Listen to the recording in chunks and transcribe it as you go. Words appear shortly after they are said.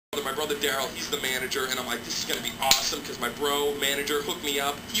My brother Daryl, he's the manager, and I'm like, this is going to be awesome because my bro, manager, hooked me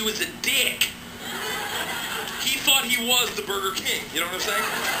up. He was a dick. He thought he was the Burger King. You know what I'm saying?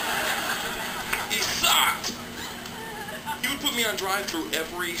 He sucked. He would put me on drive-thru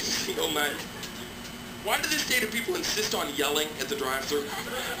every single night. Why to this day do people insist on yelling at the drive-thru?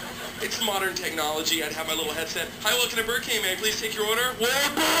 It's modern technology. I'd have my little headset. Hi, welcome to Burger King. May I please take your order?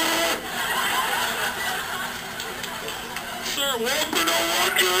 Sir,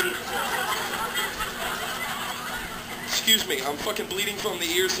 excuse me, I'm fucking bleeding from the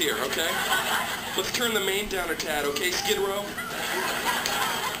ears here, okay? Let's turn the main down a tad, okay, Skid Row?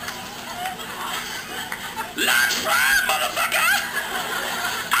 Large fry, motherfucker!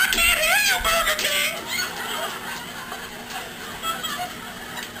 I can't hear you, Burger King!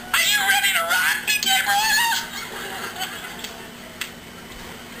 Are you ready to rock, BK Broiler?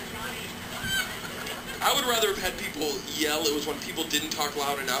 I would rather have had people yell. It was when people didn't talk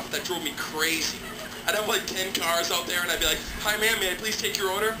loud enough. That drove me crazy. I'd have like 10 cars out there and I'd be like, hi ma'am, may I please take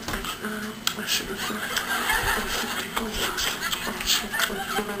your order? Extra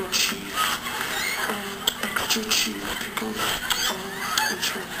cheese, pickles,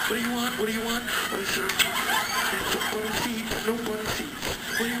 what do you want? What do you want? Butter seeds, no butter seeds.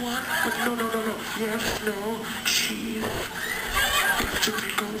 What do you want? No. Yes, no, cheese, extra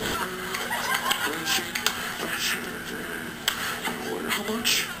pickles, how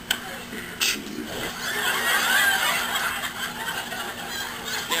much? Cheese.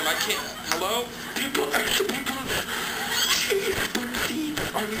 Damn, I can't. Hello? People, extra pickles. Cheese, butter seeds,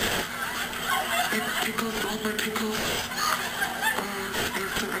 and pickles, all my pickles.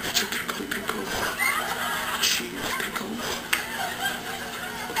 Extra pickles. Cheese, pickles.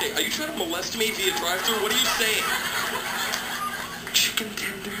 Okay, are you trying to molest me via drive-thru? What are you saying? Chicken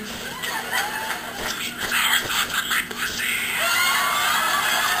tenders. Sweet and sour sauce on my pussy.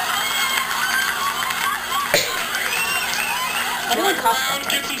 Drive around,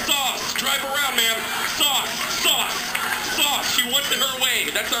 get some sauce. Drive around, ma'am. Sauce. She wants it her way.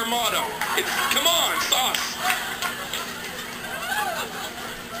 That's our motto. Come on, sauce.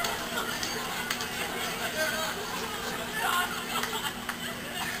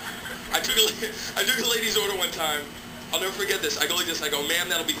 I took a lady's order one time. I'll never forget this. I go like this. I go, ma'am,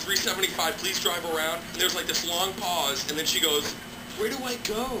 that'll be $3.75. Please drive around. And there's like this long pause, and then she goes, where do I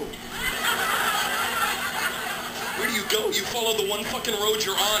go? Where do you go? You follow the one fucking road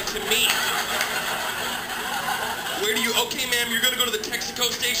you're on to me. Where do you... Okay, ma'am, you're going to go to the Texaco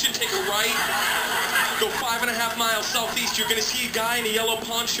station, take a right, go 5.5 miles southeast. You're going to see a guy in a yellow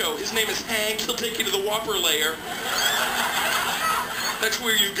poncho. His name is Hank. He'll take you to the Whopper layer. That's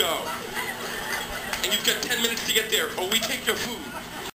where you go. And you've got 10 minutes to get there, or we take your food.